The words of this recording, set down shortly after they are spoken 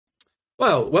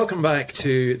Well, welcome back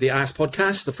to the Ask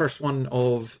podcast, the first one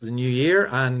of the new year.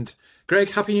 And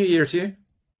Greg, Happy New Year to you.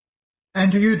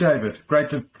 And to you, David. Great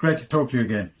to talk to you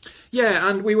again. Yeah,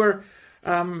 and we were,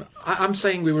 I'm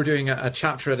saying we were doing a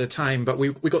chapter at a time, but we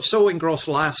got so engrossed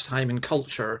last time in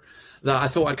culture that I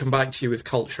thought I'd come back to you with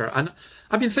culture. And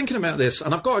I've been thinking about this,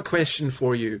 and I've got a question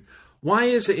for you. Why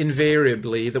is it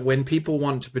invariably that when people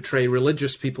want to portray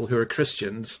religious people who are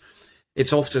Christians,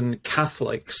 it's often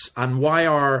Catholics? And why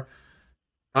are...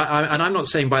 and I'm not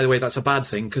saying, by the way, that's a bad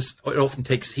thing, because it often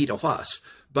takes heat off us,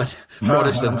 but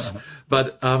Protestants.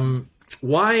 But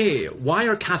why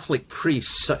are Catholic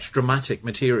priests such dramatic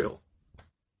material?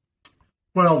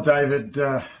 Well, David,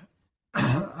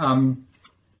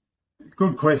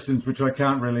 good questions, which I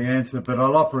can't really answer, but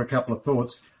I'll offer a couple of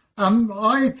thoughts.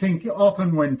 I think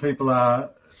often when people are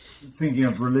thinking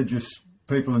of religious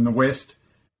people in the West,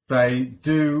 they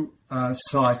do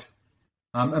cite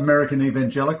American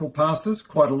evangelical pastors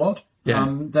quite a lot. Yeah.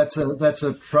 That's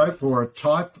a trope or a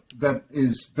type that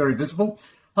is very visible.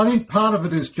 I think part of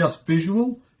it is just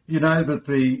visual. You know that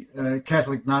the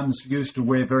Catholic nuns used to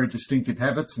wear very distinctive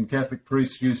habits and Catholic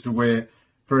priests used to wear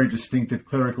very distinctive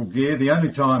clerical gear. The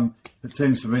only time it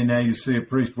seems to me now you see a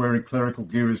priest wearing clerical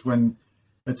gear is when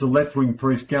it's a left-wing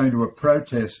priest going to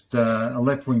a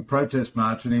left-wing protest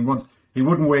march, and he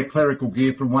wouldn't wear clerical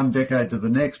gear from one decade to the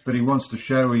next, but he wants to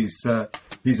show he's a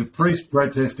priest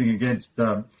protesting against.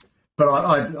 But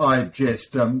I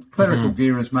jest. Clerical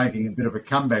gear is making a bit of a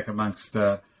comeback amongst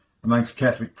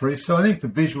Catholic priests. So I think the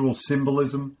visual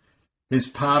symbolism is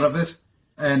part of it,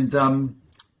 and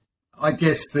I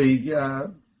guess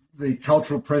the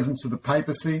cultural presence of the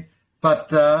papacy.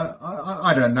 But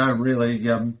I don't know really.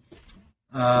 And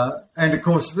of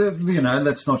course,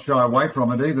 let's not shy away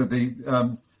from it either.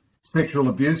 The sexual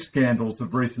abuse scandals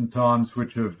of recent times,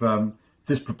 which have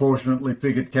disproportionately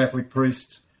figured Catholic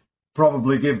priests,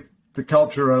 probably give the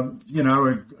culture a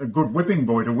good whipping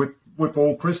boy to whip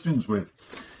all Christians with.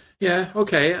 Yeah,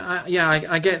 okay.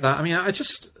 I get that. I mean,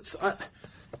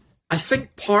 I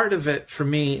think part of it for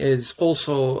me is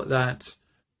also that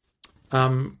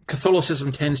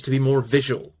Catholicism tends to be more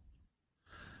visual.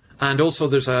 And also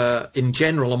there's in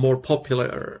general, a more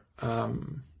popular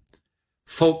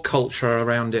folk culture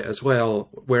around it as well.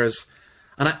 Whereas,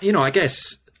 I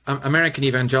guess American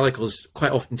evangelicals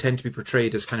quite often tend to be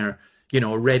portrayed as kind of,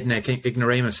 redneck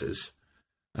ignoramuses.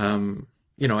 And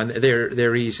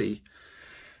they're easy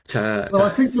to... Well, I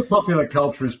think the popular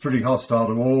culture is pretty hostile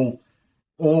to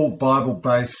all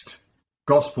Bible-based,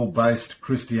 gospel-based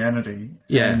Christianity.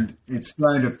 Yeah. And it's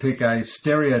going to pick a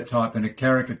stereotype and a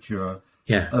caricature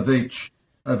of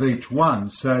each one.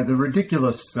 So the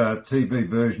ridiculous TV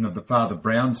version of the Father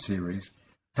Brown series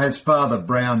has Father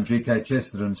Brown, G.K.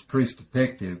 Chesterton's priest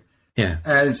detective,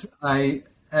 as a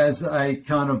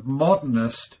kind of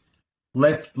modernist,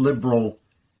 left liberal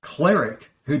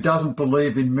cleric who doesn't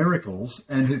believe in miracles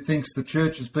and who thinks the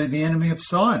church has been the enemy of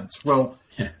science. Well,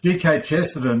 G.K.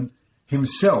 Chesterton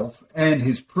himself and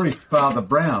his priest, Father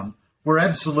Brown,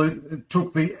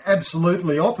 took the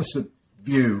absolutely opposite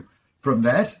view from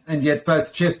that, and yet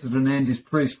both Chesterton and his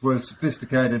priest were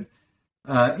sophisticated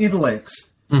intellects.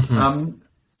 Mm-hmm.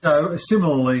 So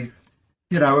similarly,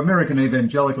 American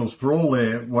evangelicals, for all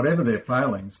whatever their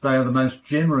failings, they are the most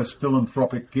generous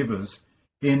philanthropic givers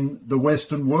in the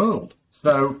Western world.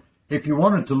 So if you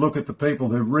wanted to look at the people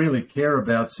who really care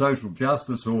about social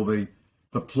justice or the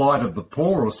plight of the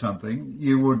poor or something,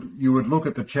 you would look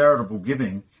at the charitable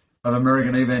giving of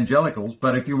American evangelicals.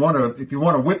 But if you want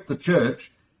to whip the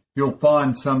church, you'll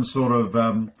find some sort of,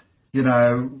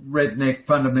 redneck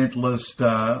fundamentalist,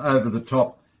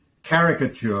 over-the-top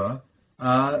caricature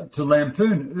to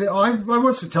lampoon. I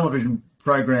watched a television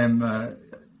program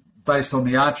based on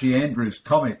the Archie Andrews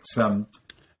comics,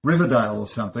 Riverdale or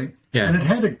something, and it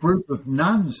had a group of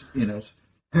nuns in it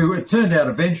who, it turned out,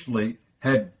 eventually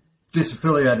had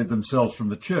disaffiliated themselves from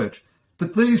the church.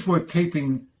 But these were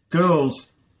keeping girls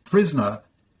prisoner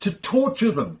to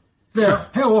torture them. Now,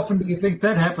 how often do you think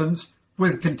that happens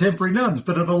with contemporary nuns?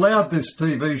 But it allowed this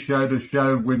TV show to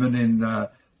show women in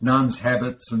nuns'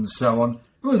 habits and so on.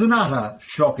 It was an utter,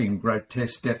 shocking,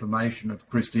 grotesque defamation of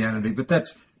Christianity, but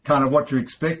that's kind of what you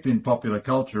expect in popular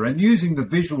culture. And using the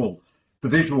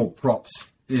visual props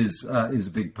is a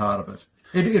big part of it.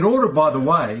 It ought to, by the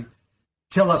way,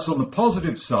 tell us on the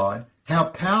positive side how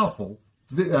powerful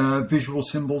visual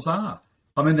symbols are.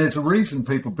 I mean, there's a reason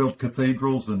people built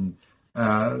cathedrals and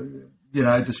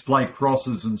display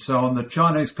crosses and so on. The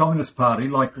Chinese Communist Party,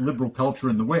 like the liberal culture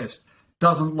in the West,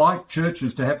 doesn't like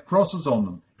churches to have crosses on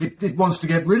them. It wants to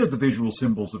get rid of the visual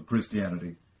symbols of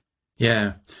Christianity.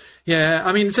 Yeah. Yeah.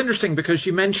 I mean, it's interesting because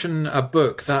you mention a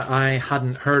book that I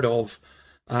hadn't heard of,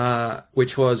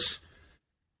 which was,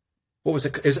 what was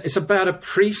it? It's about a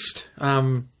priest,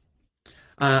 and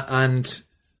I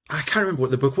can't remember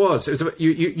what the book was. It was about,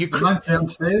 you Monk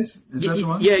Downstairs? Is that the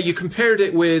one? Yeah, you compared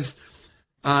it with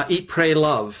Eat, Pray,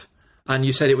 Love, and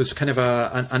you said it was kind of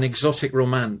an exotic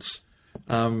romance.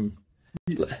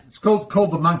 It's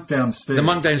called The Monk Downstairs. The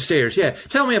Monk Downstairs, yeah.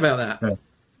 Tell me about that. Yeah.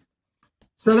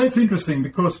 So that's interesting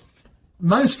because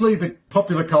mostly the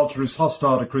popular culture is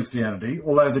hostile to Christianity,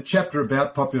 although the chapter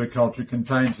about popular culture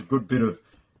contains a good bit of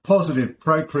positive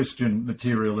pro-Christian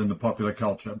material in the popular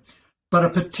culture. But a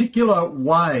particular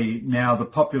way now the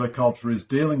popular culture is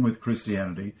dealing with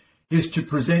Christianity is to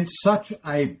present such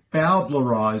a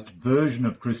bowdlerised version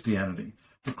of Christianity,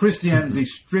 a Christianity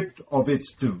stripped of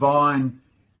its divine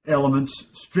elements,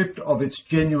 stripped of its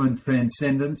genuine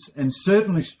transcendence, and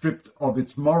certainly stripped of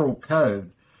its moral code,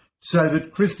 so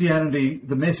that Christianity,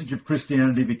 the message of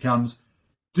Christianity becomes,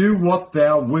 do what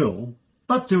thou will,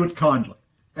 but do it kindly.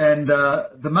 And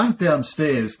The Monk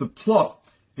Downstairs, the plot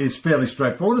is fairly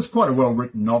straightforward. It's quite a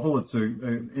well-written novel. It's a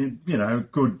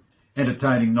good,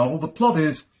 entertaining novel. The plot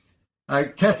is a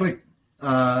Catholic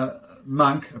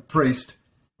monk, a priest,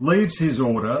 leaves his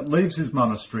order, leaves his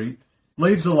monastery,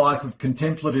 leaves a life of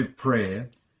contemplative prayer,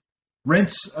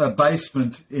 rents a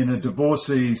basement in a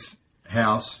divorcee's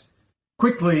house,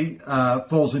 quickly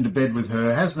falls into bed with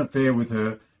her, has an affair with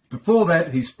her. Before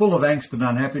that, he's full of angst and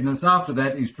unhappiness. After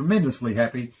that, he's tremendously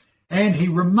happy. And he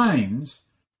remains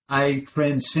a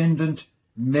transcendent,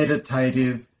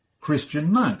 meditative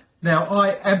Christian monk. Now,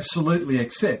 I absolutely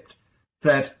accept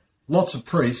that lots of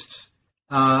priests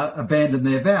abandon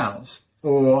their vows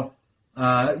or,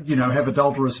 have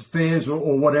adulterous affairs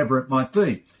or whatever it might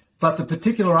be. But the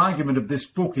particular argument of this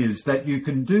book is that you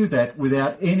can do that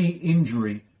without any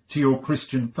injury to your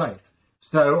Christian faith.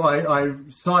 So I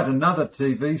cite another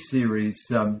TV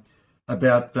series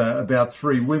about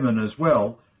three women as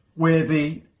well, where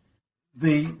the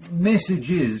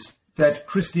message is that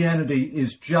Christianity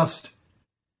is just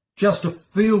a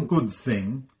feel-good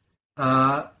thing.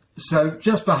 So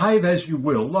just behave as you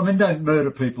will. I mean, don't murder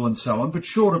people and so on. But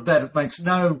short of that, it makes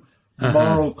no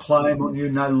moral claim on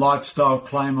you, no lifestyle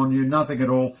claim on you, nothing at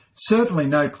all. Certainly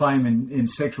no claim in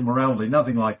sexual morality,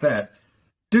 nothing like that.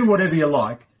 Do whatever you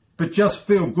like, but just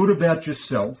feel good about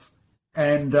yourself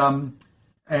and do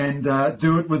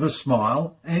it with a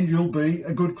smile, and you'll be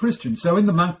a good Christian. So in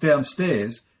The Monk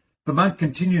Downstairs, the monk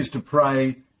continues to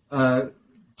pray, to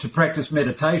practice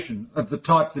meditation of the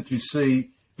type that you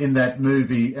see in that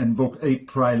movie and book Eat,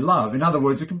 Pray, Love. In other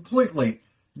words, a completely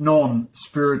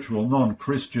non-spiritual,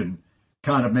 non-Christian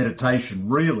kind of meditation,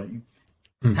 really.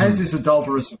 Has this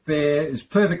adulterous affair, is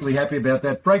perfectly happy about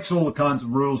that, breaks all the kinds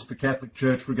of rules of the Catholic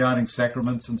Church regarding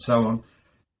sacraments and so on.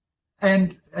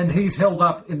 And he's held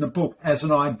up in the book as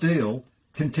an ideal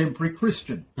contemporary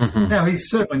Christian. Now, he's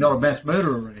certainly not a mass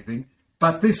murderer or anything,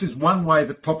 but this is one way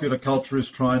that popular culture is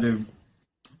trying to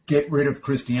get rid of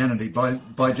Christianity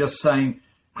by just saying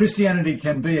Christianity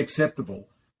can be acceptable,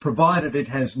 provided it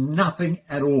has nothing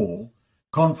at all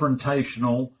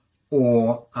confrontational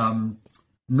or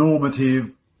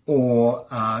normative or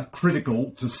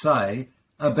critical to say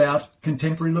about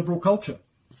contemporary liberal culture.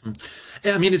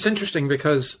 Yeah, I mean, it's interesting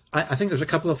because I think there's a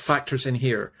couple of factors in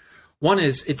here. One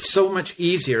is it's so much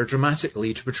easier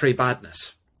dramatically to portray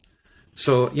badness.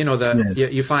 So,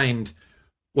 you find,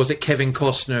 was it Kevin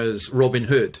Costner's Robin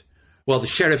Hood? Well, the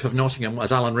Sheriff of Nottingham,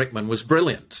 as Alan Rickman, was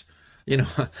brilliant, and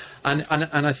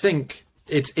I think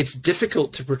it's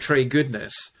difficult to portray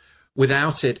goodness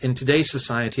without it in today's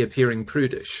society appearing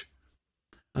prudish.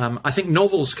 I think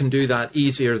novels can do that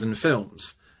easier than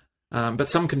films, but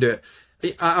some can do it.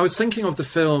 I was thinking of the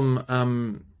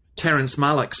film Terrence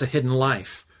Malick's A Hidden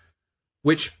Life,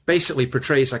 which basically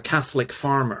portrays a Catholic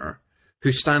farmer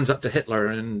who stands up to Hitler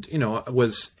and,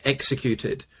 was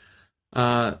executed.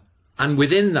 And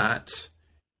within that,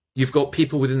 you've got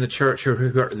people within the church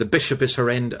who are, the bishop is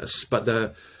horrendous,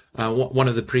 but one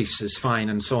of the priests is fine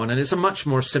and so on. And it's a much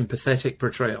more sympathetic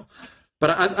portrayal.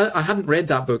 But I hadn't read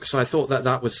that book, so I thought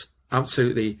that was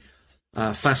absolutely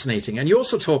fascinating. And you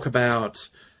also talk about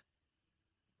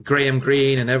Graham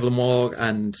Greene and Evelyn Waugh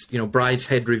and,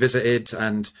 Brideshead Revisited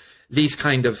and these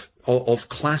kind of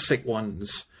classic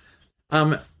ones.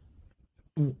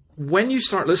 When you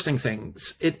start listing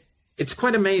things, it's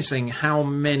quite amazing how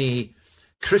many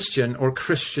Christian or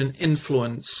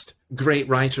Christian-influenced great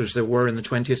writers there were in the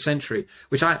 20th century,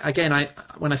 which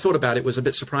when I thought about it, was a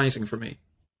bit surprising for me.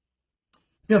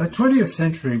 Yeah, the 20th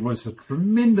century was a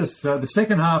tremendous, the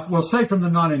second half, well, say from the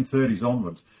 1930s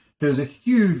onwards, there's a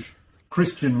huge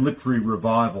Christian literary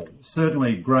revival.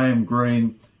 Certainly Graham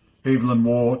Greene, Evelyn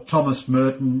Waugh, Thomas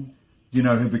Merton, you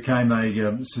know, who became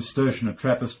a Cistercian, a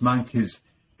Trappist monk. His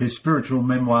spiritual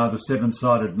memoir, The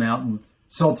Seven-Sided Mountain,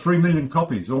 sold 3 million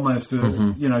copies almost,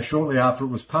 you know, shortly after it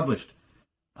was published.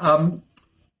 A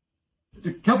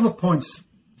couple of points,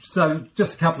 so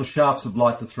just a couple of shafts of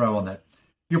light to throw on that.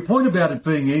 Your point about it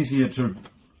being easier to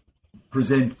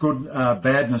present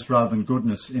badness rather than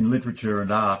goodness in literature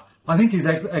and art, I think is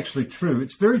actually true.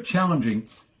 It's very challenging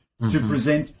to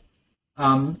present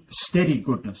steady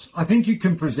goodness. I think you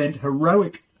can present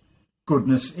heroic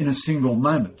goodness in a single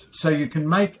moment. So you can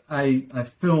make a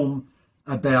film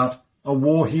about a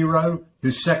war hero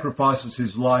who sacrifices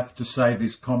his life to save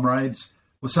his comrades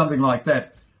or something like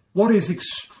that. What is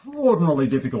extraordinarily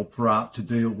difficult for art to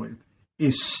deal with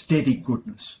is steady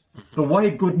goodness. The way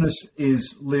goodness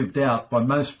is lived out by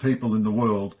most people in the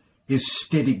world is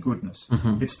steady goodness.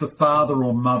 It's the father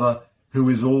or mother who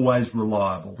is always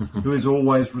reliable, who is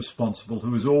always responsible,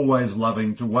 who is always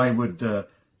loving to wayward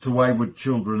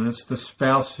children. It's the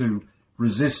spouse who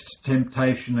resists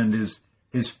temptation and is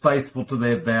faithful to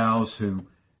their vows, who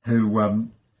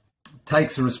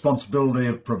takes the responsibility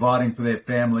of providing for their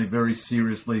family very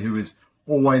seriously, who is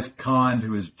always kind,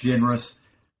 who is generous.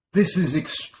 This is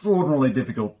extraordinarily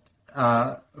difficult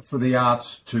for the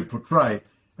arts to portray.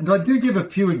 And I do give a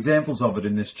few examples of it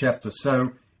in this chapter.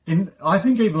 So I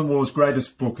think Evelyn Waugh's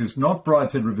greatest book is not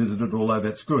Brideshead Revisited, although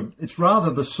that's good. It's rather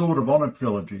the Sword of Honour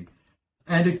trilogy.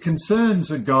 And it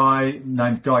concerns a guy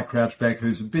named Guy Crouchback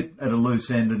who's a bit at a loose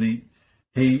end, and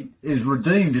he is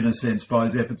redeemed in a sense by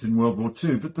his efforts in World War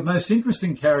II. But the most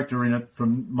interesting character in it,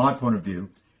 from my point of view,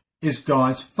 is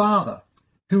Guy's father,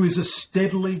 who is a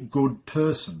steadily good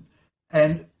person.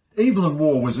 And Evelyn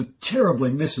Waugh was a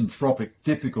terribly misanthropic,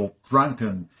 difficult,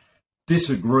 drunken,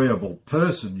 disagreeable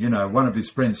person. You know, one of his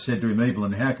friends said to him,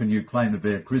 "Evelyn, how can you claim to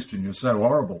be a Christian? You're so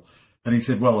horrible." And he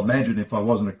said, "Well, imagine if I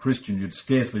wasn't a Christian, you'd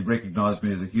scarcely recognise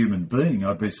me as a human being.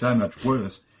 I'd be so much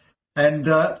worse." And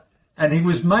he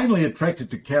was mainly attracted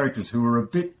to characters who were a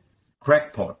bit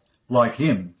crackpot, like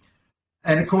him.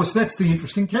 And, of course, that's the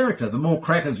interesting character. The more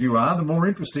crackers you are, the more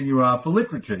interesting you are for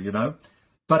literature, you know.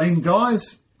 But in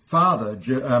Guy's father,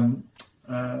 Mr.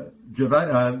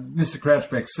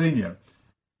 Crouchback Sr.,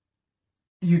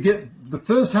 you get the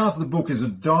first half of the book is a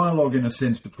dialogue, in a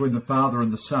sense, between the father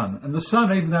and the son. And the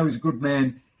son, even though he's a good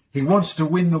man, he wants to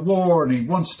win the war and he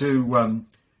wants to,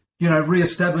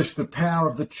 re-establish the power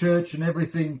of the church and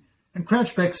everything. And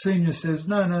Crouchback Sr. says,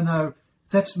 no,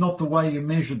 that's not the way you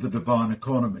measure the divine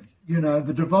economy. You know,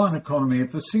 the divine economy,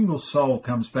 if a single soul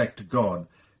comes back to God,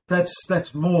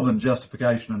 that's more than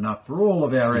justification enough for all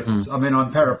of our efforts. I mean,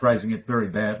 I'm paraphrasing it very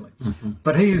badly.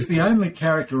 But he is the only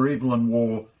character Evelyn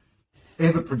Waugh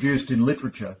ever produced in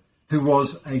literature who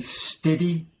was a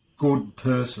steady, good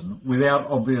person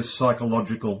without obvious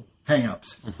psychological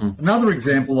hang-ups. Another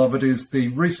example of it is the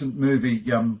recent movie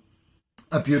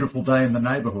A Beautiful Day in the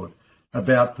Neighbourhood,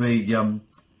 about I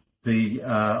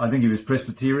think he was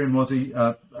Presbyterian, was he?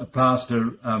 A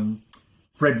pastor,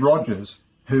 Fred Rogers,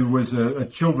 who was a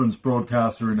children's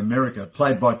broadcaster in America,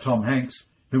 played by Tom Hanks,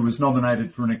 who was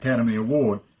nominated for an Academy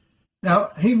Award.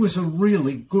 Now, he was a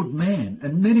really good man,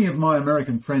 and many of my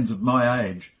American friends of my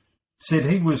age said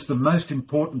he was the most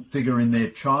important figure in their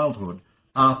childhood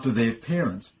after their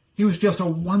parents. He was just a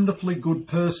wonderfully good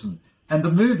person. And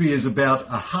the movie is about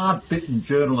a hard-bitten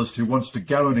journalist who wants to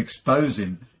go and expose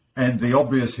him and the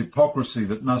obvious hypocrisy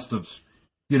that must have,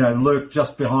 lurked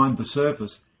just behind the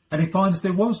surface. And he finds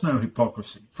there was no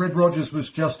hypocrisy. Fred Rogers was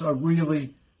just a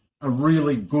really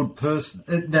good person.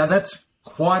 Now, that's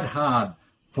quite hard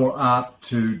for art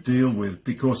to deal with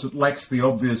because it lacks the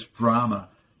obvious drama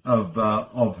of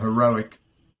heroic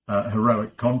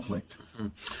conflict.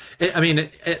 I mean,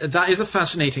 that is a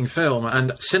fascinating film,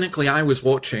 and cynically, I was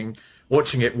watching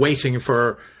it, waiting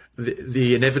for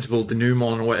the inevitable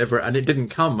denouement or whatever, and it didn't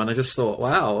come, and I just thought,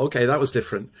 wow, okay, that was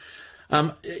different.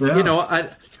 I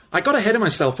got ahead of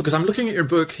myself because I'm looking at your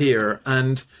book here,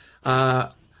 and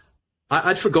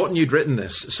I'd forgotten you'd written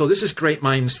this. So this is Great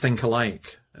Minds Think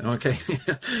Alike, okay?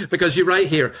 Because you write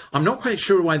here, I'm not quite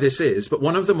sure why this is, but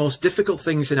one of the most difficult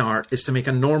things in art is to make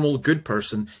a normal good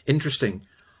person interesting.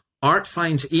 Art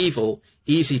finds evil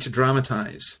easy to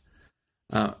dramatize.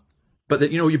 But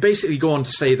that, you basically go on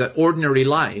to say that ordinary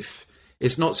life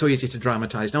is not so easy to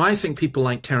dramatize. Now, I think people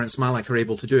like Terence Malick are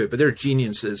able to do it, but they're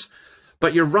geniuses.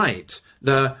 But you're right.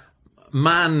 The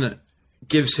man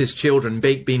gives his children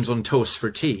baked beans on toast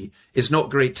for tea is not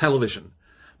great television.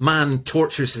 Man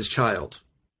tortures his child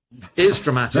is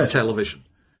dramatic television.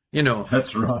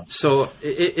 That's right. So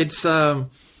it's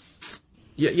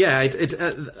Yeah.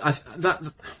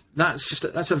 That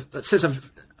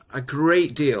says a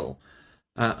great deal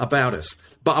about us.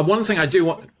 But one thing I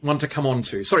do want to come on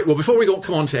to. Sorry. Well, before we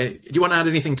come on to it, do you want to add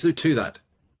anything to that?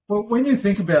 Well, when you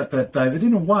think about that, David,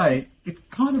 in a way, it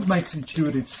kind of makes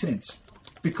intuitive sense,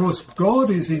 because God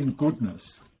is in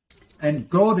goodness, and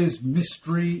God is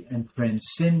mystery and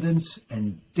transcendence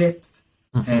and depth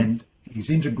and his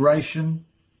integration.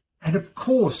 And of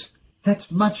course,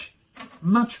 that's much,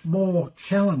 much more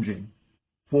challenging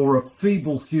for a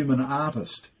feeble human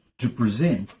artist to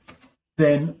present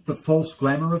than the false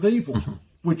glamour of evil,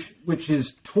 which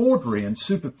is tawdry and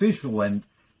superficial and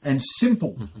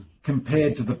simple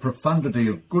compared to the profundity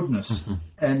of goodness.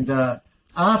 And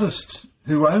artists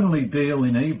who only deal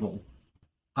in evil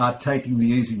are taking the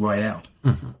easy way out.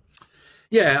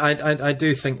 Yeah, I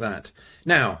do think that.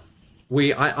 Now,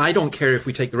 I don't care if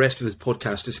we take the rest of this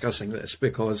podcast discussing this,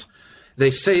 because they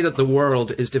say that the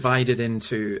world is divided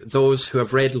into those who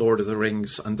have read Lord of the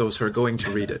Rings and those who are going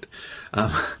to read it.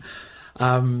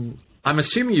 I'm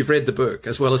assuming you've read the book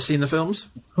as well as seen the films?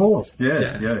 Of course,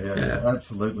 yes, yeah,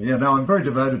 absolutely. Yeah, no, I'm very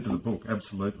devoted to the book,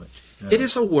 absolutely. Yeah. It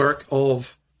is a work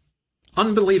of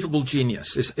unbelievable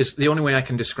genius, is the only way I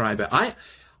can describe it. I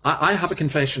have a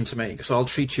confession to make, so I'll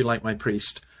treat you like my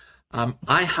priest.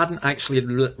 I hadn't actually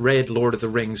read Lord of the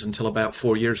Rings until about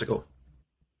 4 years ago.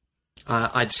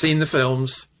 I'd seen the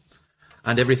films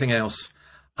and everything else,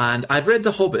 and I'd read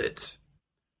The Hobbit,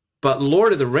 but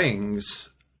Lord of the Rings,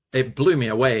 it blew me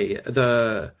away.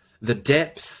 The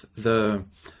depth, the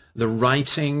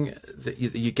writing,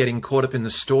 you getting caught up in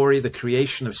the story, the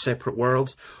creation of separate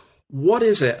worlds. What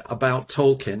is it about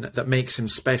Tolkien that makes him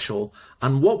special?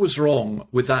 And what was wrong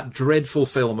with that dreadful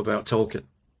film about Tolkien?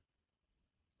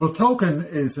 Well, Tolkien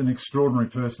is an extraordinary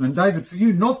person. And David, for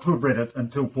you not to have read it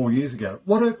until 4 years ago,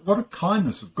 what a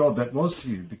kindness of God that was to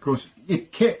you, because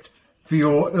it kept, for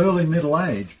your early middle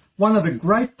age, one of the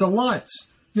great delights.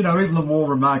 You know, Evelyn Waugh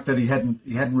remarked that he hadn't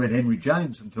read Henry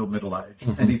James until middle age,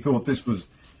 and he thought this was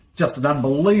just an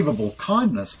unbelievable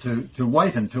kindness to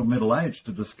wait until middle age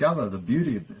to discover the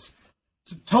beauty of this.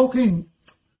 So Tolkien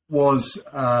was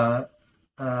a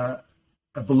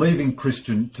believing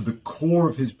Christian to the core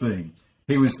of his being.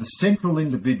 He was the central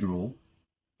individual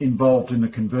involved in the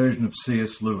conversion of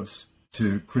C.S. Lewis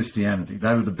to Christianity.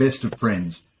 They were the best of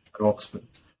friends at Oxford.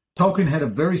 Tolkien had a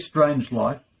very strange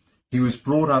life. He was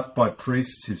brought up by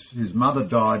priests. His mother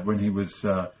died when he was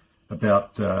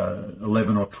about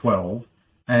 11 or 12,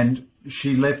 and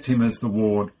she left him as the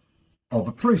ward of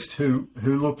a priest who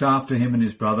looked after him and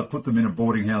his brother, put them in a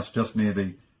boarding house just near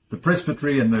the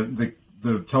presbytery, and the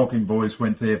Tolkien boys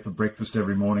went there for breakfast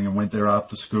every morning and went there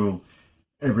after school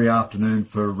every afternoon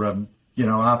for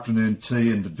afternoon tea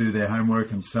and to do their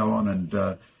homework and so on.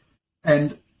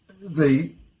 And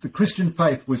the Christian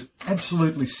faith was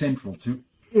absolutely central to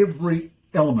every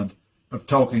element of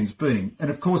Tolkien's being. And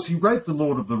of course, he wrote The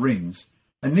Lord of the Rings,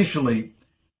 initially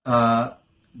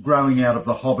growing out of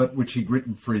The Hobbit, which he'd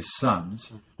written for his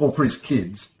sons, or for his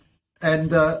kids.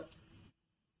 And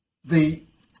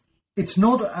it's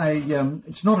not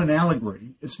an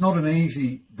allegory. It's not an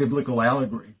easy biblical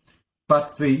allegory,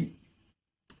 but the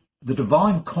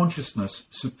divine consciousness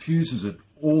suffuses it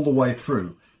all the way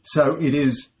through. So it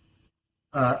is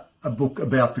a book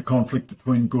about the conflict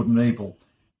between good and evil.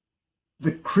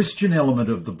 The Christian element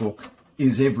of the book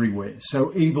is everywhere.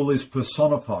 So evil is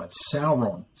personified.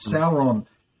 Sauron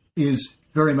is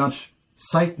very much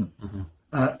Satan.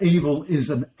 Evil is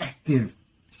an active,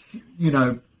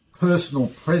 personal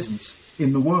presence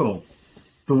in the world.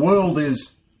 The world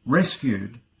is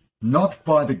rescued not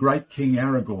by the great King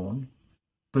Aragorn,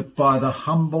 but by the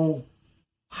humble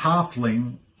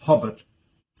halfling hobbit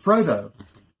Frodo.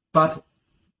 But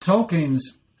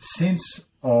Tolkien's sense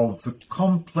of the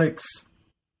complex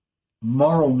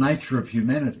moral nature of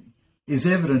humanity is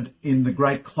evident in the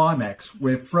great climax,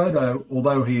 where Frodo,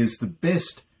 although he is the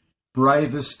best,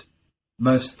 bravest,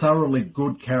 most thoroughly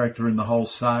good character in the whole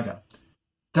saga,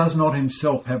 does not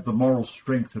himself have the moral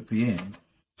strength at the end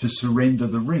to surrender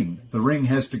the ring. The ring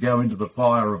has to go into the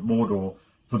fire of Mordor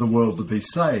for the world to be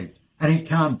saved. And he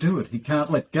can't do it. He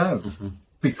can't let go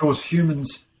because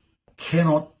humans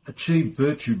cannot achieve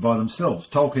virtue by themselves.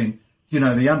 Tolkien, there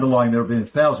have been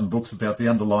 1,000 books about the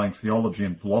underlying theology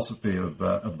and philosophy of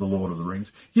The Lord of the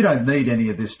Rings. You don't need any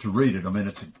of this to read it. I mean,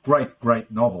 it's a great,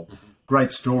 great novel,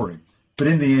 great story. But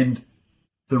in the end,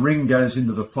 the ring goes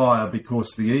into the fire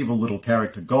because the evil little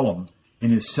character Gollum,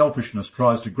 in his selfishness,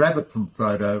 tries to grab it from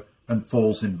Frodo and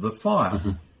falls into the fire.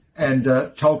 And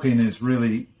Tolkien is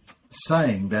really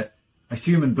saying that a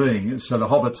human being, so the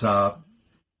hobbits are,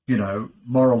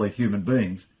 morally human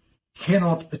beings,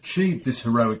 cannot achieve this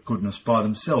heroic goodness by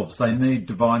themselves. They need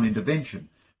divine intervention.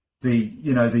 The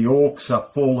orcs are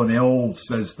fallen elves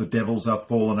as the devils are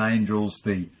fallen angels.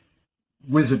 The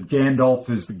wizard Gandalf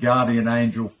is the guardian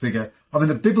angel figure. I mean,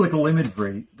 the biblical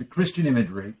imagery, the Christian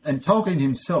imagery, and Tolkien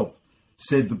himself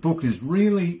said the book is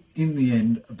really, in the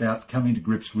end, about coming to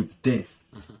grips with death,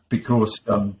 because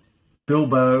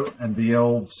Bilbo and the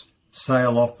elves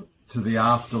sail off to the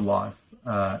afterlife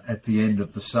at the end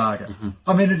of the saga.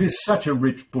 I mean, it is such a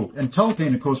rich book. And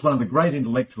Tolkien, of course, one of the great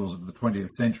intellectuals of the 20th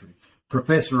century,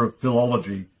 professor of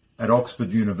philology at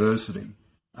Oxford University,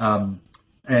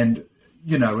 and,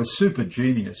 you know, a super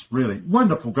genius, really.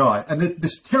 Wonderful guy. And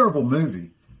this terrible movie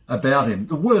about him,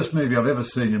 the worst movie I've ever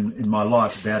seen in my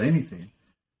life about anything,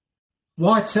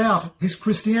 whites out his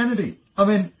Christianity. I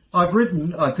mean, I've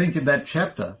written, I think, in that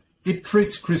chapter, it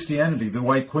treats Christianity the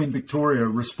way Queen Victoria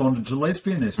responded to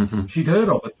lesbianism. She'd heard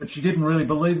of it, but she didn't really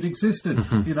believe it existed,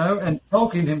 you know. And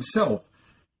Tolkien himself,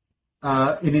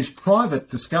 in his private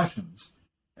discussions,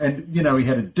 and, you know, he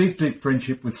had a deep, deep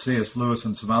friendship with C.S. Lewis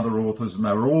and some other authors, and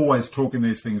they were always talking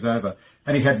these things over.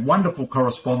 And he had wonderful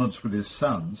correspondence with his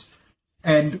sons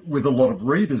and with a lot of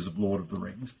readers of Lord of the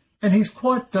Rings. And he's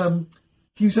quite,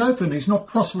 he's open, he's not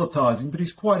proselytising, but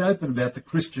he's quite open about the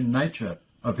Christian nature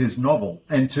of his novel.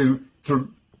 And to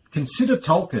consider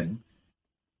Tolkien,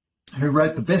 who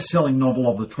wrote the best-selling novel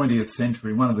of the 20th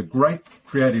century, one of the great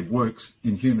creative works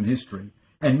in human history,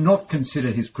 and not consider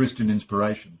his Christian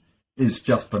inspiration, is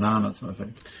just bananas, I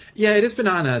think. Yeah, it is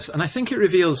bananas, and I think it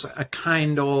reveals a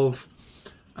kind of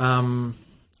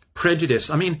prejudice.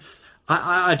 I mean,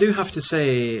 I do have to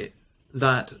say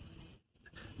that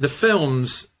the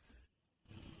films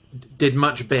did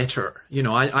much better. You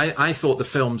know, I thought the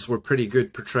films were pretty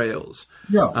good portrayals,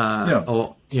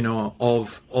 or, you know,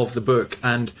 of the book.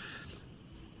 And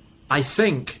I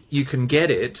think you can get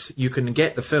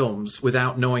the films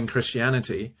without knowing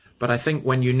Christianity. But I think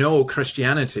when you know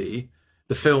Christianity,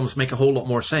 the films make a whole lot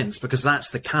more sense, because that's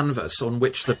the canvas on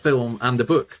which the film and the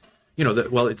book, you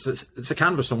know, it's a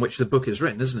canvas on which the book is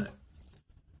written, isn't it?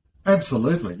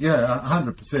 Absolutely. Yeah,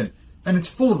 100%. And it's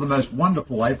full of the most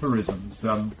wonderful aphorisms.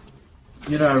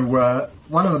 You know,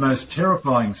 one of the most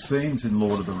terrifying scenes in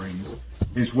Lord of the Rings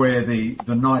is where the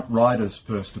Night Riders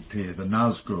first appear, the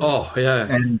Nazgûl. Oh, yeah.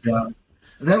 And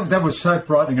that was so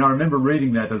frightening. I remember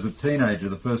reading that as a teenager,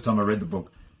 the first time I read the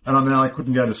book. And I mean, I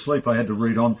couldn't go to sleep. I had to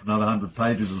read on for another 100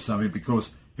 pages or something, because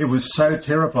it was so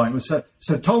terrifying. It was so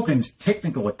Tolkien's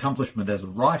technical accomplishment as a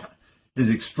writer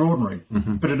is extraordinary.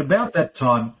 But at about that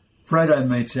time, Frodo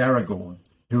meets Aragorn,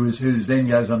 who then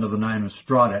goes under the name of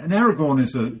Strider. And Aragorn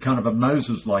is a kind of a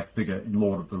Moses-like figure in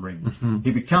Lord of the Rings.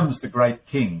 He becomes the great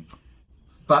king,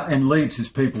 and leads his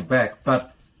people back.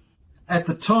 But at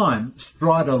the time,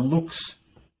 Strider looks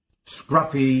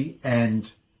scruffy,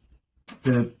 and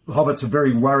the hobbits are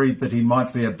very worried that he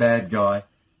might be a bad guy.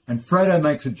 And Frodo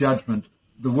makes a judgment.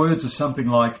 The words are something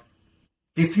like,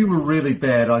 "If you were really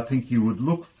bad, I think you would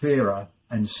look fairer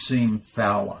and seem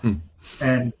fouler."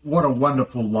 And what a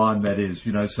wonderful line that is,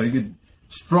 you know. So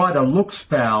Strider looks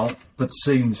foul but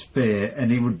seems fair,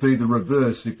 and he would be the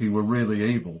reverse if he were really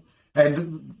evil.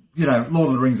 And, you know, Lord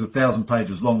of the Rings is 1,000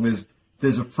 pages long.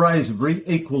 There's a phrase of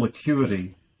equal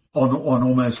acuity on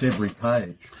almost every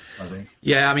page, I think.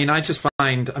 Yeah, I mean, I'm just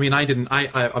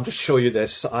show you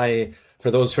this. For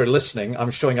those who are listening,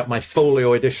 I'm showing up my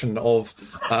folio edition of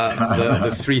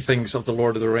the three things of the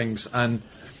Lord of the Rings, and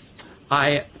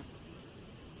I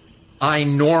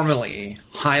normally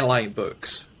highlight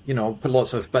books, you know,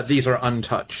 put but these are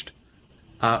untouched.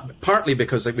 Partly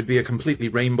because it would be a completely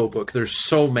rainbow book. There's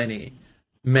so many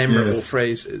memorable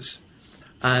phrases,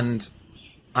 and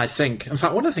I think, in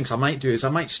fact, one of the things I might do is I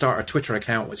might start a Twitter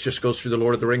account which just goes through the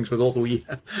Lord of the Rings with all the wee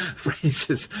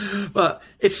phrases. But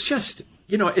it's just,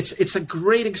 you know, it's a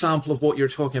great example of what you're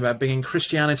talking about, bringing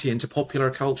Christianity into popular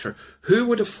culture. Who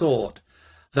would have thought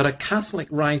that a Catholic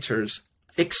writer's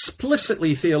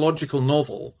explicitly theological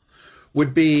novel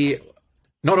would be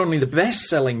not only the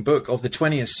best-selling book of the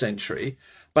 20th century,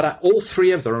 but all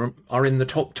three of them are in the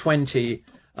top 20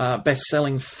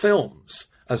 best-selling films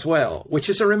as well, which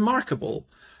is a remarkable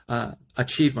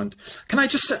achievement. Can I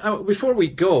just say, before we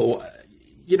go,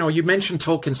 you know, you mentioned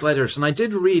Tolkien's letters, and I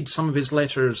did read some of his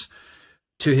letters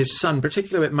to his son,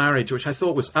 particularly about marriage, which I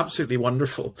thought was absolutely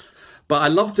wonderful. But I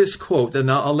love this quote, and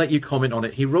I'll let you comment on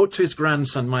it. He wrote to his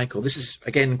grandson, Michael, this is,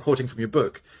 again, quoting from your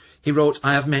book. He wrote,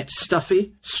 "I have met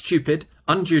stuffy, stupid,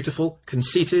 undutiful,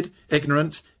 conceited,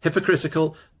 ignorant,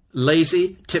 hypocritical,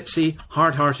 lazy, tipsy,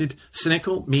 hard-hearted,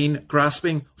 cynical, mean,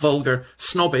 grasping, vulgar,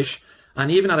 snobbish, and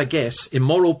even at a guess,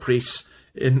 immoral priests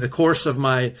in the course of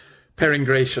my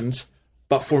peregrinations.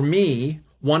 But for me,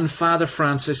 One Father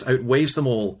Francis outweighs them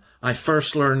all. I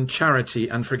first learned charity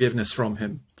and forgiveness from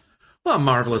him. What a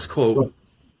marvellous quote. Well,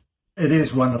 it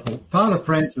is wonderful. Father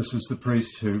Francis is the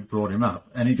priest who brought him up,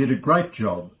 and he did a great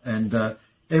job. And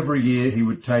every year he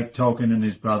would take Tolkien and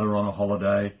his brother on a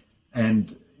holiday,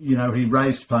 and, you know, he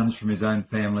raised funds from his own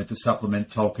family to supplement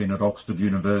Tolkien at Oxford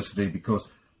University,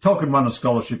 because Tolkien won a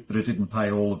scholarship, but it didn't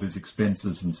pay all of his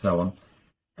expenses and so on.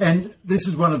 And this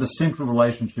is one of the central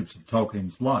relationships of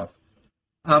Tolkien's life.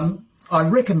 I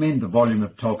recommend the volume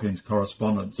of Tolkien's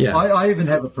correspondence. Yeah. I even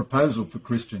have a proposal for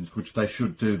Christians, which they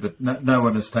should do, but no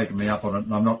one has taken me up on it,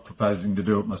 and I'm not proposing to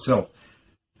do it myself.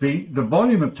 The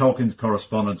volume of Tolkien's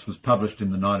correspondence was published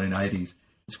in the 1980s.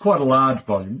 It's quite a large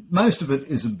volume. Most of it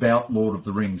is about Lord of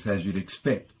the Rings, as you'd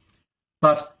expect.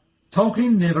 But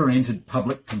Tolkien never entered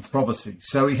public controversy.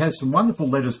 So he has some wonderful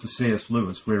letters to C.S.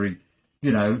 Lewis where he,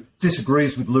 you know,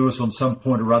 disagrees with Lewis on some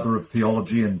point or other of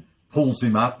theology and pulls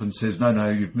him up and says, no,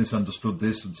 you've misunderstood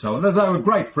this, and so on. They were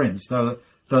great friends. They were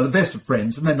the best of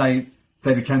friends. And then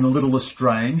they became a little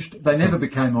estranged. They never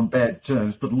became on bad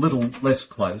terms, but a little less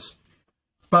close.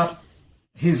 But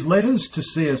his letters to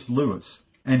C.S. Lewis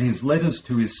and his letters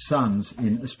to his sons,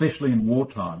 especially in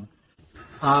wartime,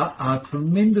 are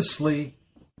tremendously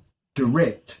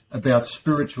direct about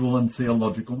spiritual and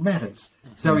theological matters.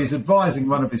 So he's advising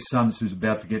one of his sons who's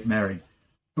about to get married.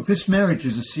 Look, this marriage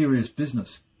is a serious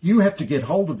business. You have to get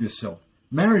hold of yourself.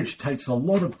 Marriage takes a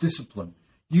lot of discipline.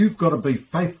 You've got to be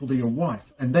faithful to your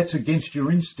wife, and that's against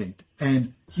your instinct.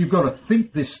 And you've got to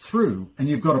think this through, and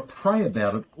you've got to pray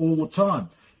about it all the time.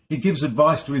 He gives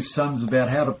advice to his sons about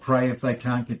how to pray if they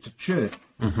can't get to church.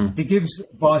 Mm-hmm. He gives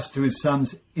advice to his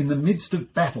sons in the midst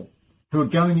of battle, who are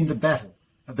going into battle,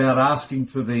 about asking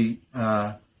for the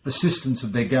assistance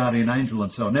of their guardian angel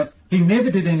and so on. Now, he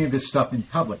never did any of this stuff in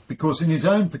public because in his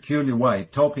own peculiar way,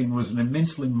 Tolkien was an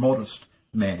immensely modest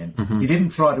man. Mm-hmm. He didn't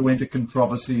try to enter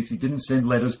controversies. He didn't send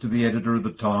letters to the editor of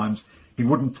the Times. He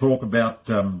wouldn't talk about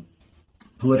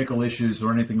political issues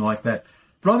or anything like that.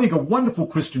 But I think a wonderful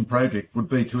Christian project would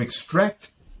be to extract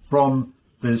from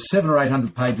the 700 or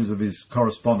 800 pages of his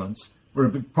correspondence, or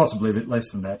possibly a bit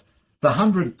less than that, the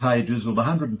 100 pages or the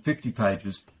 150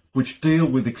 pages which deal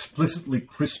with explicitly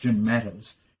Christian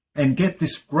matters, and get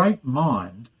this great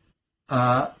mind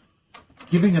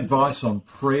giving advice on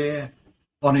prayer,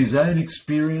 on his own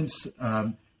experience.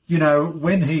 You know,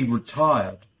 when he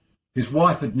retired, his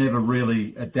wife had never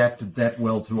really adapted that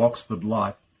well to Oxford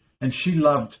life, and she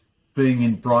loved being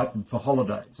in Brighton for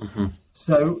holidays. Mm-hmm.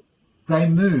 So they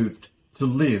moved to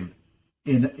live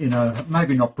in a,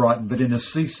 maybe not Brighton, but in a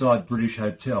seaside British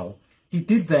hotel. He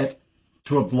did that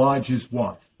to oblige his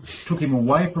wife. Took him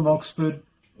away from Oxford,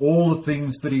 all the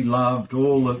things that he loved,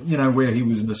 all the, you know, where he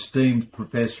was an esteemed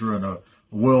professor and a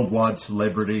worldwide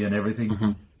celebrity and everything.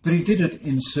 Mm-hmm. But he did it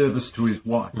in service to his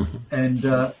wife. Mm-hmm.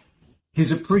 And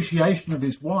his appreciation of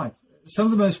his wife. Some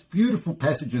of the most beautiful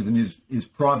passages in his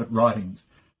private writings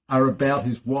are about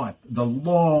his wife, the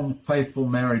long, faithful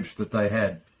marriage that they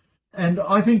had. And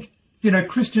I think, you know,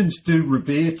 Christians do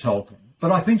revere Tolkien,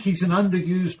 but I think he's an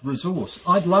underused resource.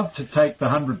 I'd love to take the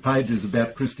 100 pages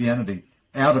about Christianity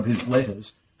out of his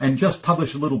letters and just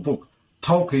publish a little book,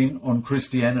 Tolkien on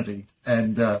Christianity.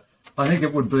 And I think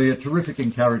it would be a terrific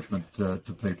encouragement to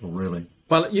people, really.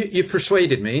 Well, you've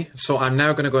persuaded me, so I'm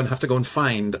now going to have to go and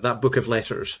find that book of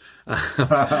letters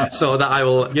so that I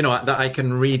will, you know, that I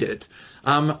can read it.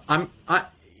 I'm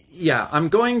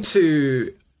going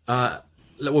to,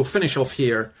 we'll finish off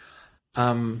here.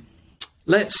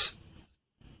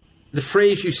 The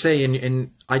phrase you say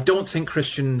in I don't think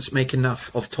Christians make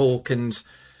enough of Tolkien's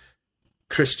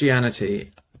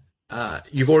Christianity.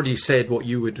 You've already said what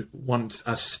you would want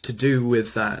us to do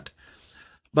with that.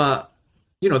 But,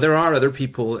 you know, there are other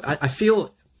people. I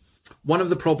feel one of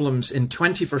the problems in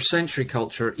 21st century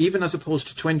culture, even as opposed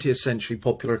to 20th century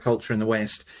popular culture in the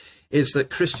West, is that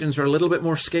Christians are a little bit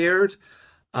more scared,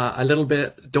 a little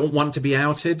bit don't want to be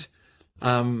outed.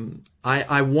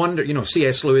 I wonder, you know,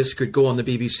 C.S. Lewis could go on the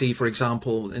BBC, for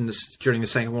example, during the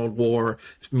Second World War.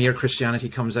 Mere Christianity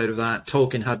comes out of that.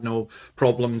 Tolkien had no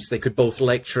problems. They could both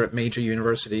lecture at major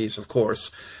universities, of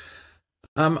course.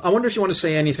 I wonder if you want to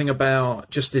say anything about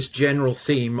just this general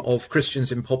theme of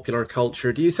Christians in popular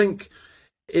culture. Do you think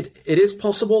it is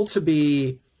possible to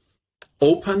be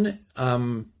open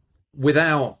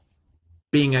without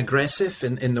being aggressive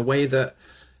in the way that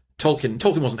Tolkien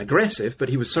wasn't aggressive, but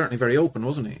he was certainly very open,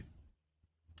 wasn't he?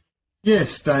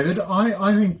 Yes, David.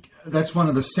 I think that's one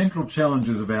of the central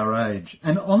challenges of our age.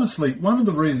 And honestly, one of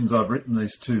the reasons I've written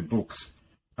these two books,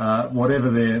 whatever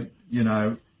their, you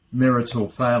know, merits or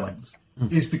failings,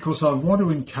 is because I want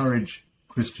to encourage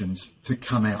Christians to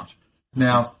come out.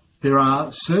 Now, there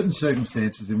are certain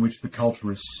circumstances in which the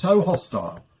culture is so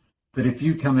hostile that if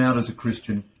you come out as a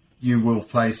Christian, you will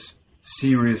face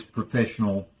serious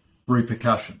professional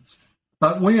repercussions.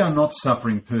 But we are not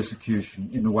suffering persecution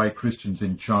in the way Christians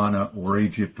in China or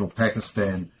Egypt or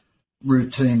Pakistan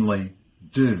routinely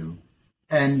do.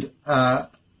 And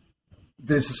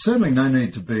there's certainly no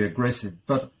need to be aggressive,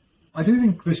 but I do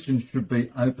think Christians should be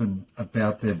open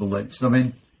about their beliefs. I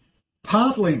mean,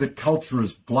 partly the culture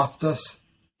has bluffed us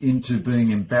into being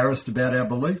embarrassed about our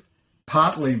belief.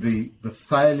 Partly the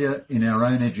failure in our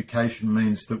own education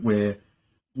means that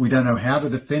we don't know how to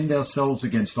defend ourselves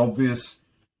against obvious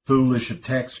foolish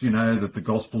attacks, that the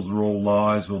Gospels are all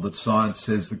lies or that science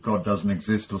says that God doesn't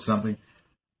exist or something.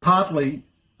 Partly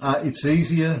it's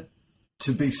easier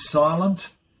to be silent.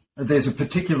 There's a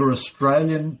particular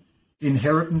Australian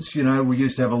inheritance. We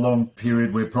used to have a long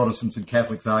period where Protestants and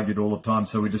Catholics argued all the time,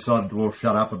 so we decided to all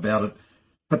shut up about it.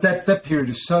 But that period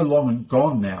is so long and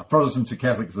gone now. Protestants and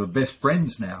Catholics are the best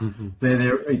friends now. Mm-hmm.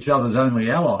 They're each other's only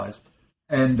allies.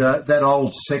 And that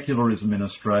old secularism in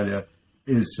Australia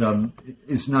is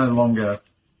no longer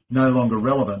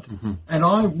relevant. Mm-hmm. And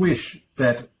I wish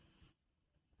that,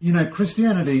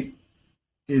 Christianity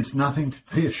is nothing to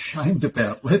be ashamed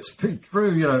about. Let's be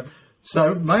true,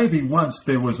 So maybe once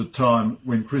there was a time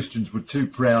when Christians were too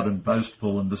proud and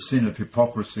boastful, and the sin of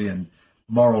hypocrisy and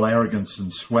moral arrogance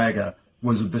and swagger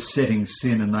was a besetting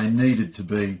sin, and they needed to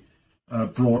be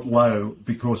brought low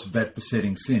because of that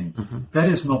besetting sin. Mm-hmm. That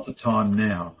is not the time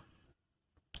now.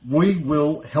 We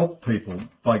will help people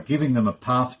by giving them a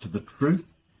path to the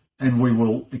truth, and we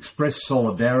will express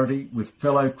solidarity with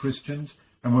fellow Christians,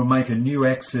 and we'll make a new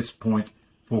access point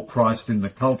for Christ in the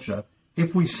culture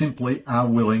if we simply are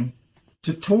willing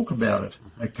to talk about it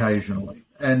occasionally.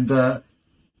 And,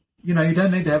 you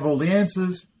don't need to have all the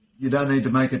answers. You don't need to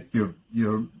make it your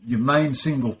main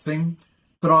single thing.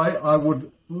 But I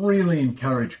would really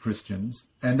encourage Christians,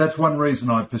 and that's one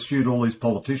reason I pursued all these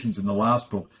politicians in the last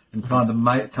book and kind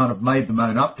of made them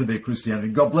own up to their Christianity.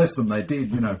 God bless them, they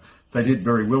did. They did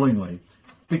very willingly,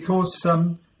 because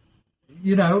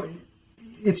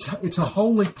it's a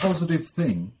wholly positive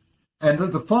thing. And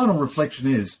the final reflection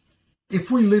is,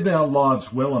 if we live our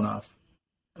lives well enough,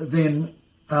 then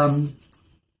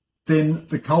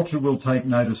the culture will take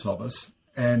notice of us,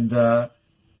 and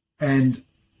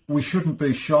we shouldn't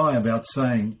be shy about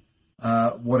saying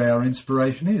what our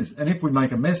inspiration is. And if we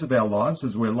make a mess of our lives,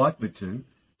 as we're likely to,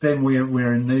 then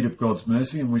we're in need of God's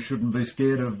mercy, and we shouldn't be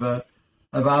scared of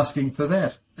asking for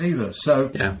that either. So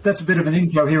That's a bit of an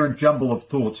incoherent jumble of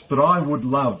thoughts, but I would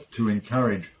love to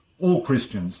encourage all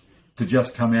Christians to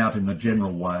just come out in the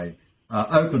general way,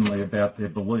 openly about their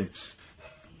beliefs.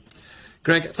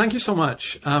 Greg, thank you so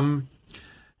much.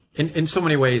 In so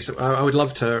many ways, I would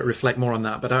love to reflect more on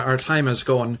that, but our time has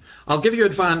gone. I'll give you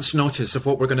advance notice of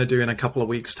what we're going to do in a couple of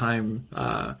weeks' time,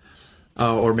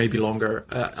 or maybe longer,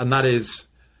 and that is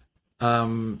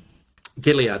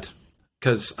Gilead.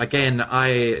 Because, again,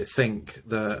 I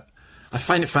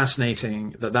find it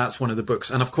fascinating that that's one of the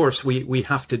books. And, of course, we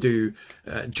have to do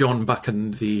John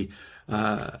Buchan, the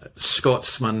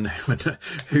Scotsman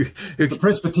who the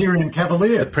Presbyterian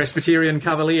Cavalier. The Presbyterian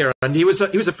Cavalier. And he was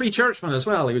a free churchman as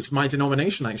well. He was my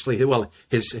denomination, actually. Well,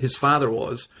 his father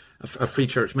was a free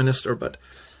church minister. But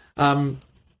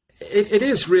it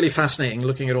is really fascinating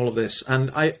looking at all of this.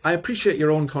 And I appreciate your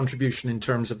own contribution in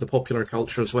terms of the popular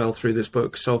culture as well through this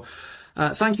book. So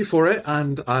thank you for it.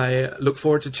 And I look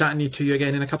forward to chatting to you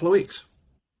again in a couple of weeks.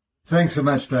 Thanks so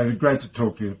much, David. Great to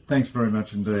talk to you. Thanks very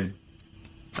much indeed.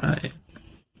 Right.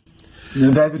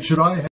 Now, David, should I